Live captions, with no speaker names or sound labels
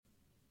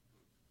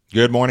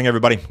Good morning,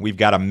 everybody. We've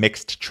got a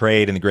mixed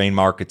trade in the grain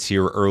markets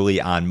here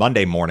early on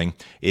Monday morning.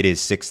 It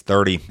is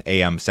 6:30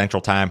 a.m. Central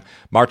Time.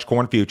 March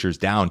corn futures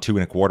down 2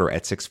 1/4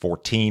 at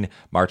 6.14.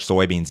 March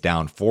soybeans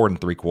down 4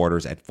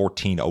 3/4 at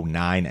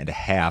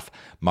 14.09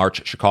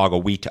 March Chicago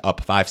wheat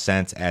up 5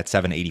 cents at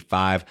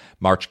 7.85.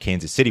 March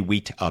Kansas City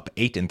wheat up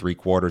 8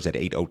 3/4 at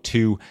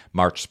 8.02.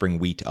 March spring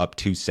wheat up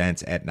 2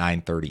 cents at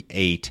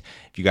 9.38.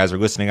 If you guys are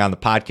listening on the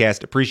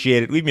podcast,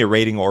 appreciate it. Leave me a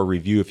rating or a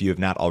review if you have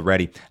not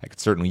already. I could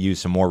certainly use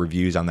some more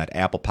reviews on that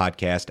Apple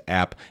Podcast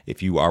app.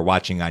 If you are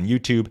watching on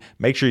YouTube,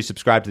 make sure you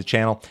subscribe to the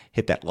channel.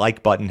 Hit that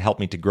like button. Help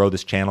me to grow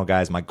this channel,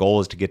 guys. My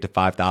goal is to get to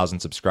 5,000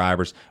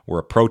 subscribers. We're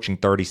approaching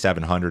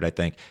 3,700, I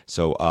think.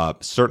 So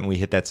certainly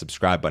hit that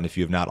subscribe button if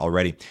you have not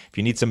already. If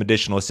you need some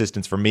additional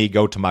assistance from me,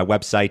 go to my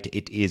website.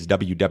 It is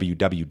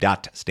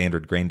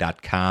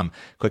www.standardgrain.com.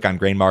 Click on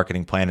Grain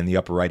Marketing Plan in the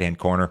upper right-hand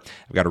corner.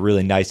 I've got a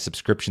really nice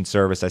subscription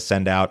service. I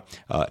send out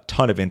a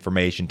ton of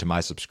information to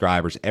my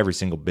subscribers every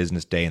single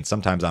business day and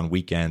sometimes on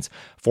weekends.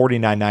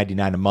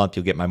 $49.99 a month.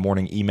 You'll get my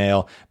morning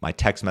email, my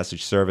text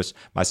message service.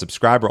 My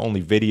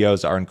subscriber-only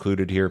videos are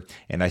included here,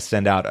 and I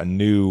send out a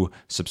new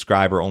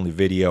subscriber-only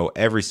video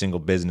every single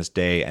business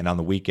day and on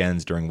the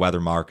weekends during weather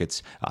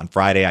markets. On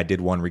Friday, I did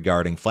one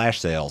regarding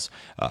flash sales.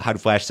 How do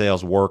flash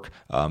sales work?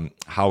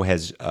 How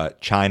has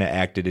China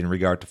acted in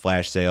regard to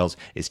flash sales?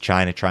 Is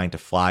China trying to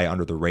fly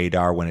under the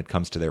radar when it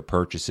comes to their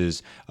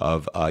purchases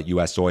of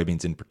U.S.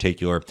 soybeans in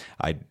particular?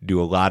 I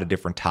do a lot of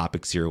different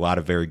topics here, a lot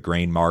of very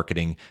grain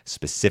marketing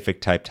specific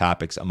type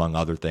topics, among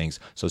other things.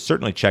 So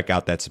certainly check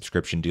out that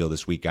subscription deal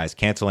this week, guys.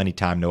 Cancel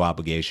anytime, no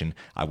obligation.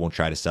 I won't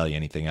try to sell you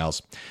anything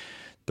else.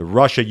 The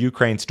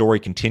Russia-Ukraine story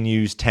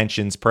continues,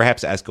 tensions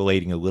perhaps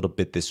escalating a little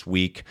bit this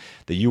week.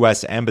 The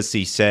U.S.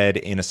 Embassy said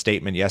in a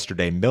statement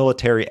yesterday,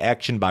 military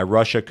action by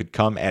Russia could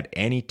come at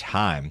any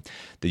time.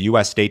 The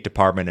U.S. State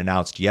Department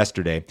announced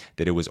yesterday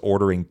that it was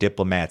ordering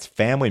diplomats'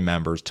 family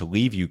members to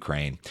leave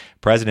Ukraine.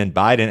 President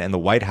Biden and the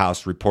White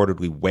House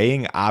reportedly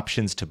weighing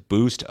options to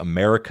boost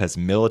America's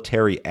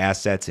military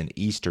assets in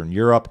Eastern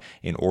Europe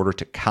in order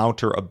to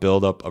counter a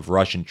buildup of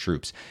Russian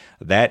troops.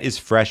 That is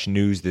fresh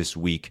news this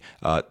week.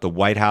 The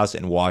White House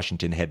and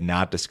Washington had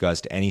not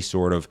discussed any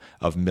sort of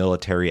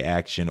military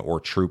action or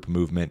troop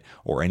movement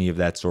or any of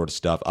that sort of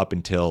stuff up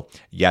until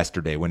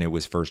yesterday when it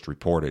was first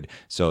reported.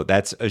 So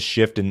that's a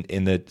shift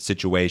in the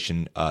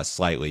situation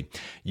slightly.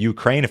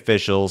 Ukraine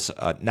officials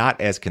not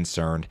as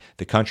concerned.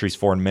 The country's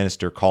foreign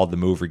minister called the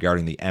move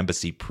regarding the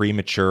embassy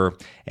premature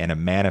and a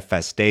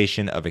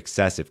manifestation of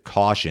excessive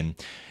caution.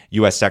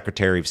 U.S.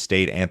 Secretary of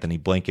State Anthony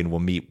Blinken will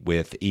meet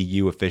with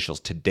EU officials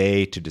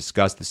today to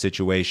discuss the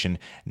situation.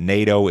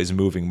 NATO is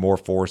moving more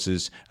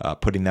forces,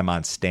 putting them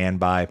on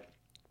standby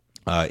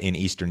in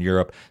Eastern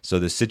Europe. So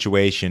the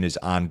situation is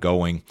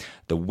ongoing.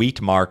 The wheat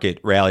market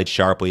rallied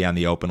sharply on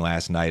the open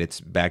last night. It's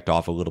backed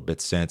off a little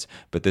bit since,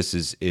 but this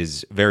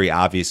is very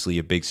obviously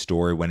a big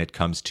story when it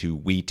comes to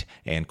wheat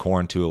and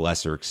corn to a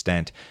lesser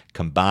extent.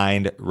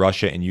 Combined,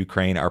 Russia and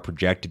Ukraine are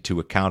projected to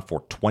account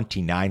for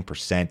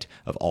 29%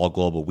 of all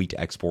global wheat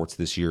exports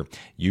this year.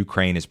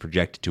 Ukraine is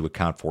projected to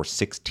account for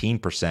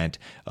 16%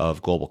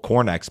 of global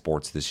corn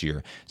exports this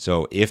year.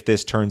 So if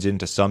this turns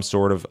into some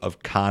sort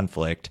of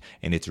conflict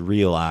and it's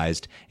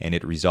realized and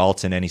it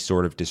results in any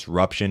sort of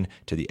disruption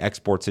to the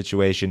export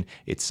situation,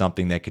 it's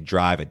something that could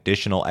drive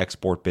additional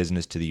export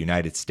business to the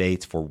United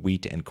States for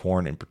wheat and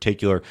corn in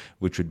particular,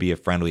 which would be a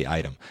friendly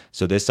item.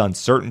 So this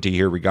uncertainty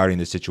here regarding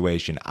the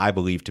situation, I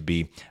believe to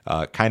be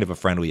kind of a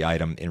friendly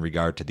item in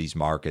regard to these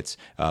markets,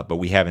 but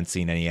we haven't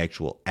seen any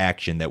actual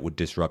action that would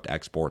disrupt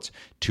exports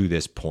to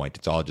this point.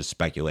 It's all just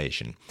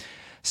speculation.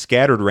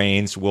 Scattered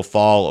rains will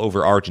fall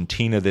over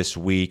Argentina this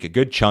week. A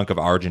good chunk of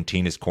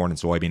Argentina's corn and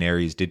soybean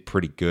areas did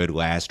pretty good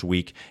last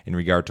week in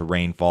regard to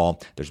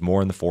rainfall. There's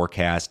more in the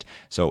forecast.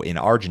 So in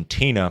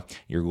Argentina,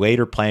 your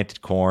later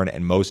planted corn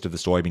and most of the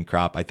soybean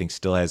crop, I think,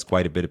 still has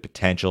quite a bit of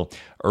potential.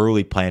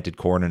 Early planted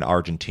corn in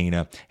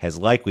Argentina has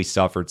likely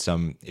suffered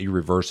some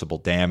irreversible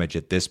damage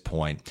at this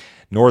point.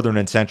 Northern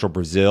and central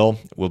Brazil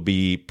will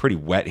be pretty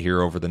wet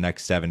here over the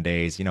next 7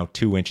 days.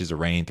 2 inches of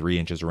rain, 3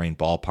 inches of rain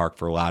ballpark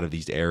for a lot of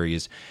these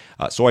areas.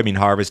 Soybean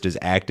harvest is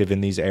active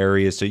in these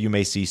areas, so you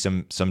may see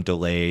some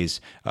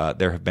delays.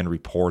 There have been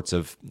reports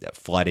of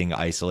flooding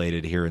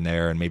isolated here and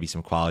there and maybe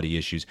some quality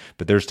issues,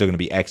 but there's still going to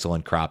be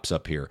excellent crops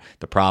up here.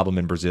 The problem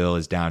in Brazil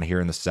is down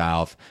here in the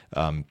south.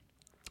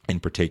 In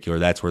particular,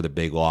 that's where the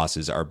big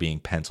losses are being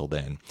penciled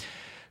in.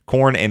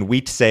 Corn and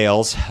wheat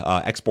sales,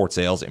 export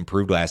sales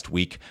improved last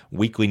week.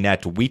 Weekly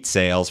net wheat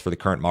sales for the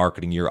current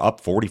marketing year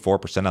up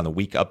 44% on the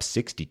week, up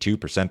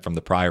 62% from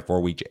the prior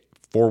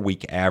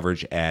four-week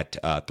average at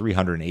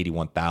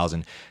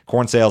 381,000.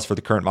 Corn sales for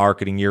the current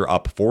marketing year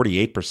up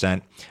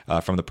 48%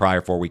 from the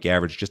prior 4-week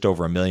average, just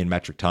over 1 million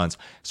metric tons.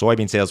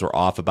 Soybean sales were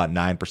off about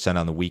 9%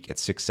 on the week at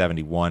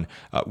 671.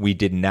 We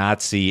did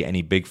not see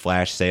any big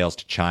flash sales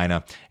to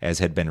China, as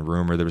had been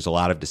rumored. There was a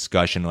lot of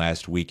discussion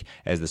last week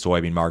as the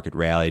soybean market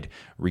rallied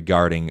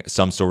regarding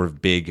some sort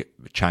of big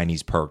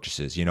Chinese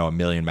purchases, 1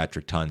 million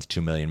metric tons,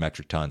 2 million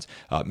metric tons.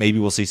 Maybe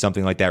we'll see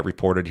something like that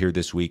reported here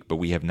this week, but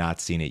we have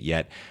not seen it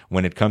yet.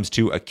 When it comes to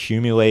to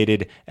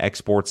accumulated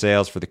export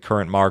sales for the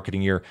current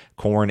marketing year,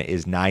 corn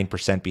is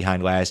 9%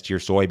 behind last year,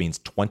 soybeans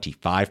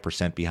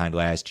 25% behind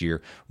last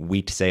year,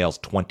 wheat sales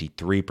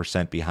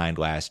 23% behind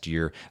last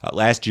year.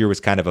 Last year was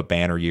kind of a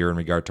banner year in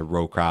regard to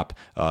row crop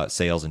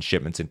sales and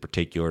shipments in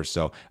particular,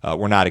 so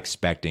we're not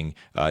expecting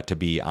to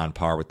be on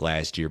par with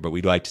last year, but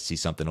we'd like to see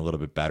something a little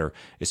bit better,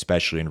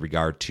 especially in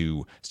regard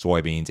to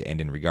soybeans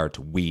and in regard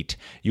to wheat.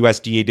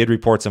 USDA did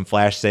report some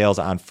flash sales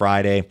on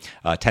Friday,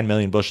 10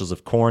 million bushels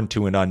of corn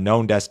to an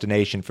unknown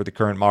destination for the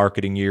current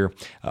marketing year,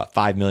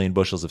 5 million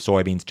bushels of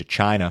soybeans to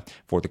China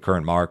for the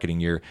current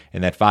marketing year,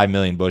 and that 5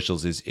 million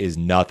bushels is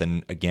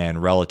nothing, again,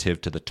 relative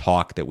to the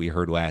talk that we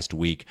heard last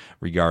week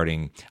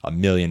regarding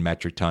 1 million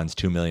metric tons,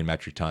 2 million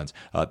metric tons,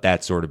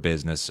 that sort of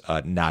business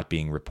not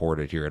being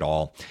reported here at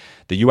all.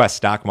 The U.S.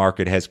 stock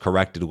market has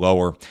corrected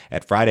lower.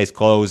 At Friday's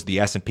close, the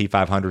S&P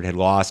 500 had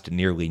lost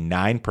nearly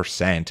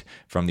 9%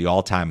 from the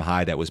all-time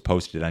high that was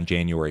posted on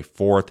January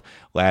 4th.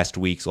 Last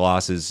week's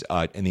losses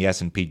in the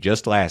S&P,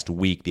 just last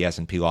week, the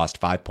S&P lost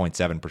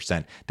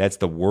 5.7%. That's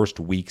the worst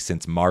week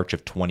since March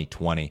of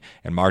 2020,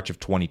 and March of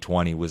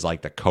 2020 was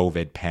like the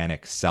COVID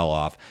panic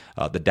sell-off.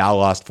 The Dow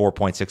lost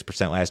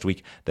 4.6% last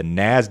week. The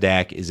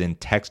NASDAQ is in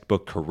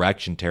textbook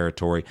correction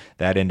territory.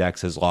 That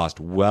index has lost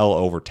well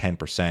over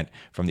 10%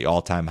 from the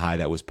all-time high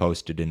that was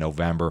posted in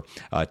November.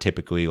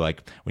 Typically,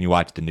 like when you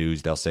watch the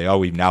news, they'll say, oh,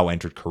 we've now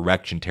entered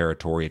correction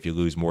territory if you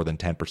lose more than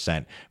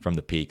 10% from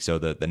the peak. So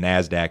the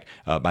NASDAQ,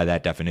 by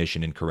that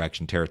definition, in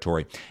correction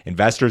territory.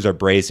 Investors are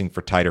bracing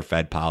for tighter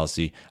Fed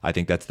policy. I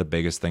think that's the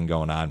biggest thing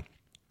going on.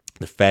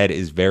 The Fed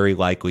is very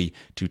likely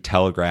to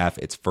telegraph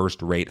its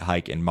first rate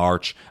hike in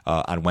March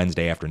on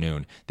Wednesday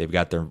afternoon. They've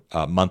got their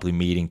monthly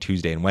meeting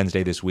Tuesday and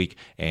Wednesday this week,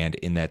 and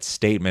in that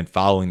statement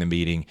following the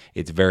meeting,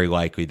 it's very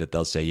likely that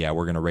they'll say, yeah,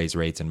 we're going to raise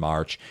rates in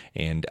March.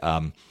 And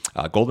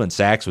Goldman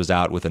Sachs was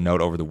out with a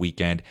note over the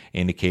weekend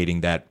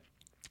indicating that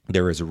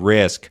there is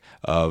risk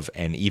of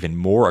an even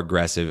more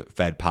aggressive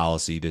Fed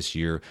policy this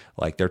year.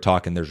 Like they're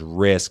talking, there's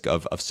risk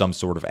of some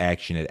sort of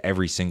action at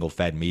every single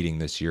Fed meeting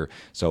this year.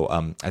 So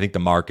I think the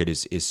market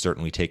is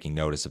certainly taking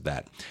notice of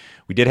that.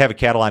 We did have a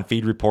cattle on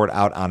feed report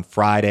out on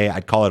Friday.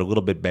 I'd call it a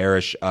little bit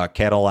bearish.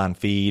 Cattle on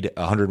feed,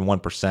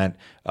 101%.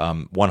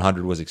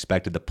 100 was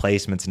expected. The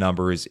placements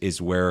number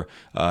is where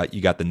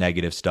you got the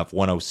negative stuff,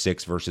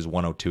 106 versus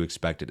 102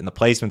 expected. And the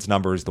placements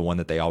number is the one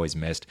that they always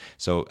missed,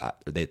 so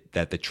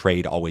that the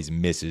trade always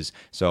misses.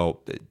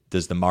 So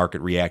does the market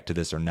react to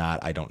this or not?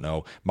 I don't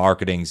know.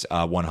 Marketing's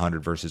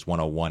 100 versus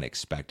 101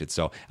 expected.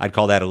 So I'd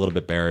call that a little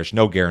bit bearish.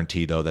 No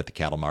guarantee, though, that the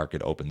cattle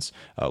market opens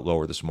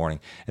lower this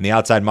morning. In the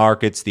outside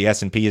markets, the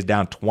S&P is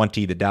down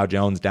 20. The Dow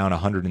Jones down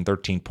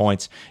 113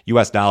 points.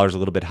 U.S. dollars a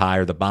little bit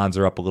higher. The bonds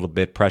are up a little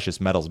bit.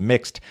 Precious metals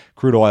mixed.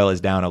 Crude oil is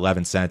down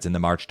 11 cents in the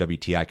March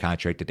WTI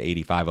contract at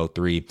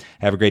 85.03.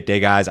 Have a great day,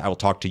 guys. I will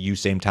talk to you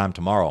same time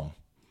tomorrow.